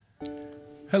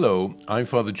Hello, I'm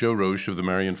Father Joe Roche of the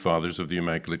Marian Fathers of the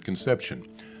Immaculate Conception.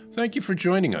 Thank you for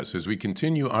joining us as we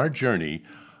continue our journey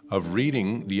of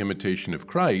reading the Imitation of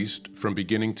Christ from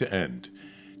beginning to end.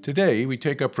 Today, we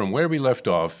take up from where we left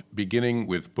off, beginning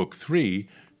with Book 3,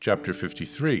 Chapter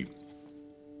 53.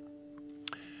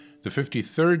 The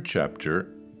 53rd chapter,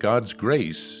 God's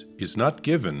grace is not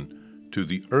given to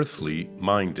the earthly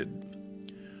minded.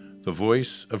 The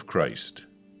voice of Christ.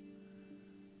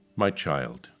 My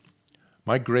child,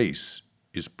 my grace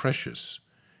is precious.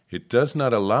 It does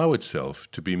not allow itself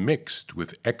to be mixed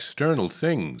with external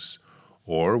things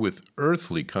or with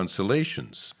earthly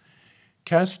consolations.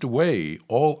 Cast away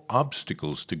all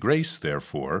obstacles to grace,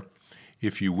 therefore,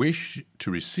 if you wish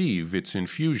to receive its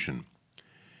infusion.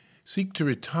 Seek to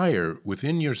retire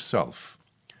within yourself.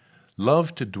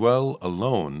 Love to dwell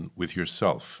alone with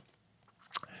yourself.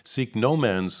 Seek no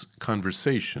man's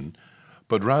conversation,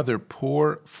 but rather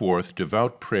pour forth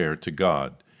devout prayer to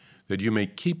God, that you may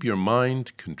keep your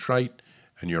mind contrite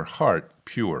and your heart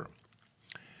pure.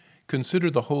 Consider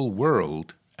the whole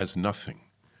world as nothing.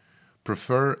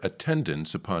 Prefer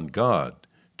attendance upon God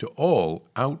to all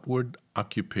outward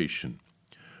occupation,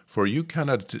 for you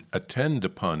cannot attend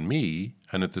upon me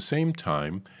and at the same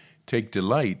time take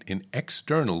delight in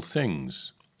external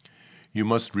things. You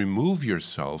must remove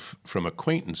yourself from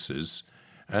acquaintances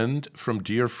and from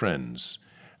dear friends,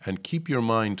 and keep your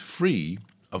mind free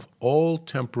of all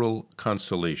temporal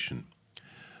consolation.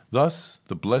 Thus,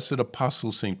 the blessed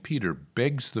Apostle St. Peter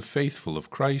begs the faithful of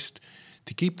Christ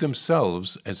to keep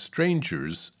themselves as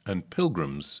strangers and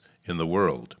pilgrims in the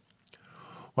world.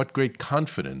 What great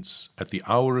confidence at the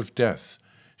hour of death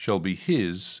shall be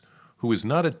his who is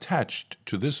not attached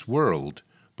to this world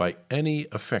by any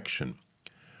affection.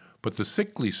 But the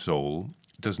sickly soul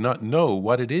does not know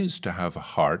what it is to have a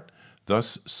heart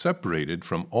thus separated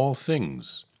from all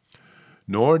things,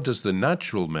 nor does the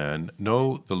natural man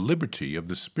know the liberty of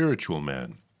the spiritual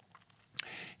man.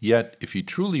 Yet, if he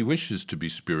truly wishes to be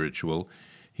spiritual,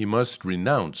 he must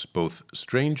renounce both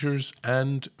strangers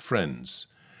and friends,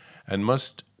 and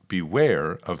must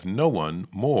beware of no one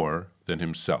more than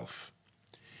himself.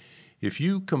 If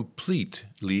you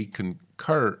completely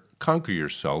conquer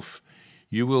yourself,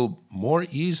 you will more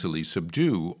easily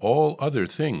subdue all other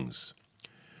things.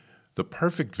 The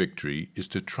perfect victory is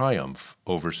to triumph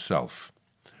over self.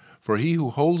 For he who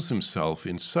holds himself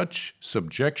in such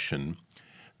subjection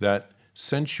that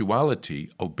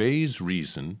sensuality obeys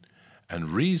reason, and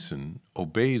reason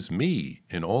obeys me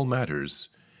in all matters,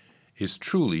 is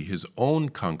truly his own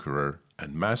conqueror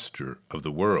and master of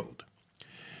the world.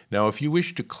 Now, if you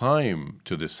wish to climb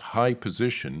to this high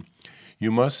position, you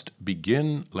must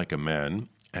begin like a man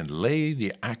and lay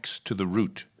the axe to the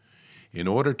root, in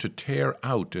order to tear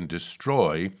out and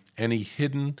destroy any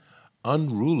hidden,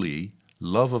 unruly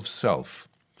love of self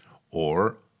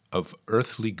or of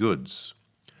earthly goods.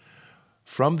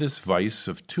 From this vice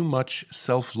of too much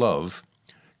self-love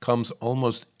comes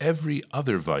almost every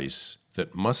other vice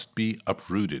that must be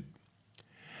uprooted.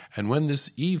 And when this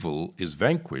evil is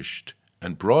vanquished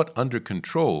and brought under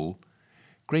control,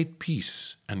 great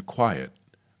peace and quiet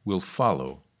will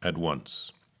follow at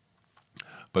once.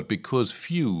 But because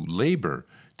few labor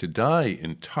to die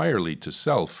entirely to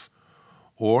self,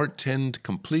 or tend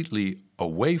completely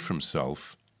away from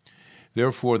self,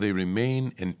 therefore they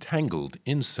remain entangled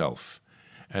in self,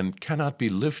 and cannot be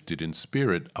lifted in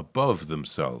spirit above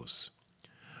themselves.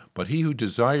 But he who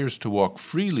desires to walk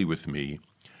freely with me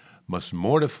must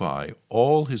mortify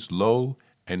all his low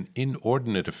and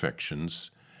inordinate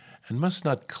affections, and must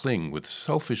not cling with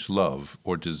selfish love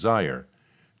or desire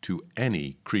to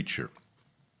any creature.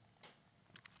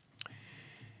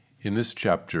 In this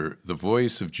chapter, the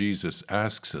voice of Jesus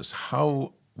asks us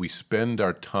how we spend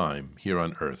our time here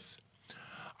on earth.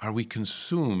 Are we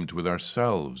consumed with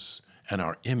ourselves and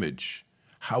our image,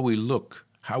 how we look,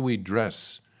 how we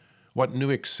dress, what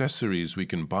new accessories we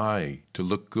can buy to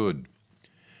look good?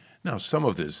 Now, some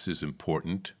of this is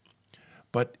important,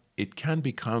 but it can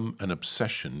become an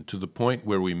obsession to the point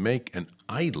where we make an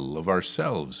idol of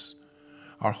ourselves.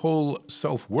 Our whole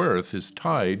self-worth is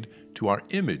tied to our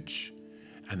image,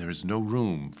 and there is no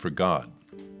room for God.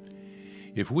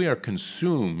 If we are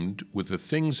consumed with the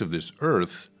things of this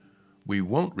earth, we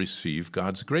won't receive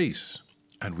God's grace,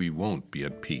 and we won't be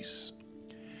at peace.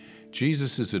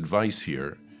 Jesus' advice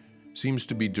here seems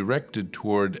to be directed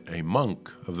toward a monk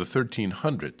of the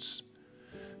 1300s.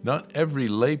 Not every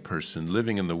layperson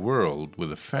living in the world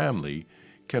with a family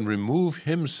can remove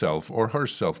himself or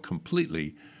herself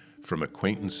completely from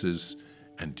acquaintances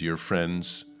and dear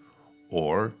friends,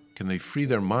 or can they free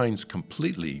their minds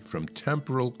completely from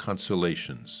temporal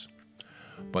consolations.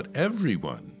 But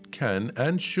everyone can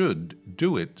and should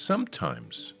do it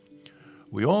sometimes.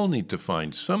 We all need to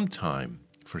find some time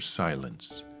for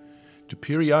silence, to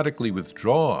periodically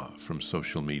withdraw from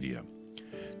social media,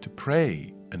 to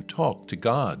pray and talk to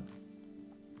God.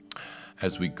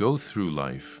 As we go through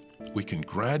life, we can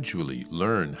gradually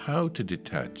learn how to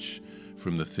detach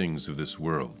from the things of this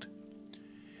world.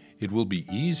 It will be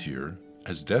easier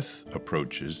as death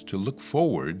approaches to look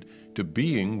forward to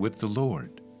being with the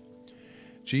Lord.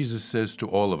 Jesus says to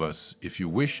all of us, if you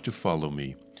wish to follow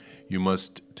me, you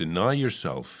must deny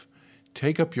yourself,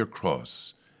 take up your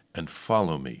cross, and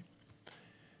follow me.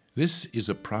 This is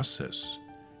a process.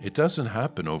 It doesn't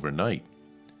happen overnight,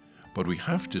 but we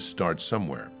have to start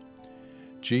somewhere.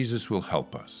 Jesus will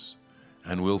help us,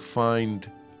 and we'll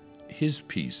find His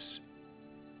peace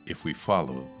if we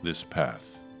follow this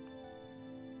path.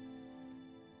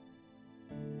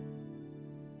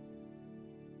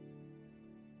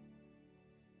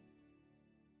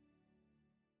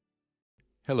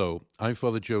 Hello, I'm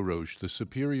Father Joe Roche, the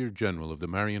Superior General of the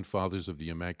Marian Fathers of the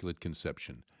Immaculate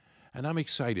Conception, and I'm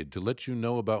excited to let you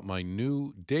know about my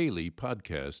new daily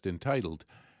podcast entitled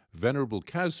Venerable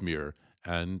Casimir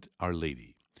and Our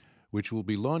Lady, which will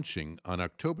be launching on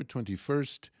October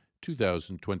 21st,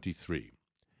 2023.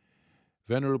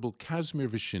 Venerable Casimir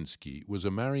Wyszynski was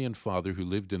a Marian father who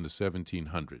lived in the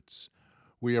 1700s.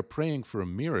 We are praying for a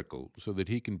miracle so that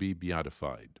he can be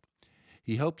beatified.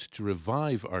 He helped to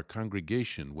revive our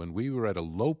congregation when we were at a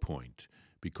low point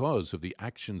because of the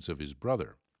actions of his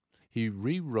brother. He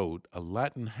rewrote a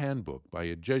Latin handbook by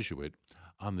a Jesuit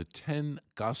on the 10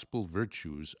 gospel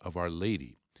virtues of Our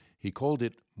Lady. He called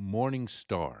it Morning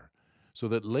Star, so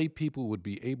that lay people would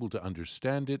be able to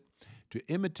understand it, to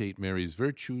imitate Mary's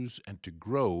virtues, and to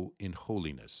grow in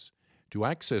holiness. To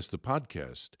access the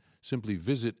podcast, simply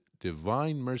visit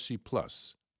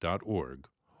divinemercyplus.org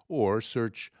or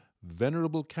search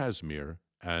Venerable Casimir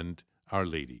and Our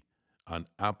Lady on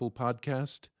Apple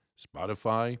Podcast,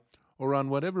 Spotify, or on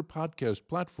whatever podcast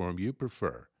platform you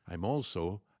prefer. I'm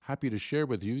also happy to share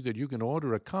with you that you can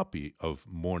order a copy of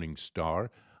Morning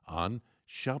Star on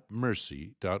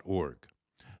shopmercy.org.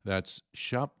 That's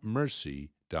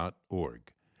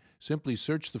shopmercy.org. Simply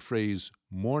search the phrase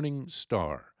Morning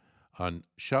Star on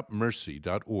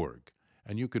shopmercy.org,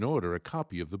 and you can order a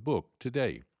copy of the book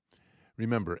today.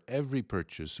 Remember, every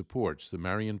purchase supports the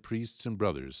Marian priests and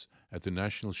brothers at the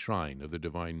National Shrine of the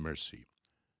Divine Mercy.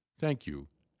 Thank you,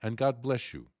 and God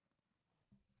bless you.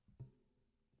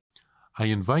 I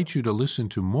invite you to listen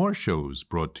to more shows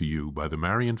brought to you by the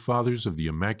Marian Fathers of the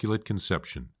Immaculate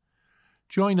Conception.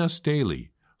 Join us daily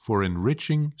for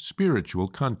enriching spiritual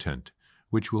content,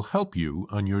 which will help you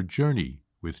on your journey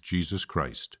with Jesus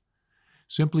Christ.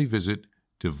 Simply visit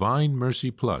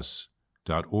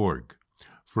divinemercyplus.org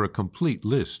for a complete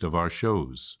list of our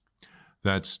shows.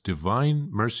 That's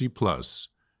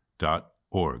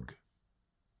divinemercyplus.org.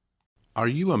 Are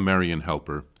you a Marian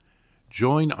helper?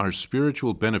 Join our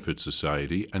Spiritual Benefit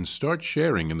Society and start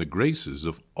sharing in the graces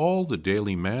of all the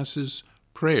daily masses,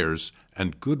 prayers,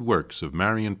 and good works of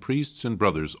Marian priests and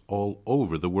brothers all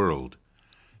over the world.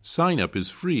 Sign up is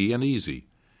free and easy.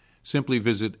 Simply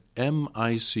visit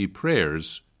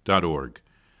micprayers.org.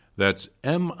 That's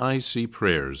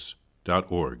micprayers.org.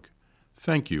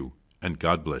 Thank you, and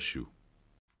God bless you.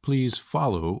 Please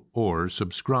follow or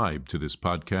subscribe to this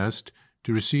podcast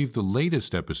to receive the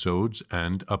latest episodes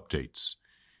and updates.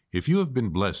 If you have been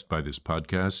blessed by this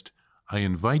podcast, I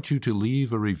invite you to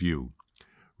leave a review.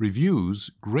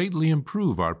 Reviews greatly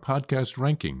improve our podcast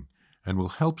ranking and will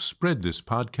help spread this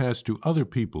podcast to other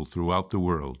people throughout the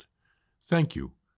world. Thank you.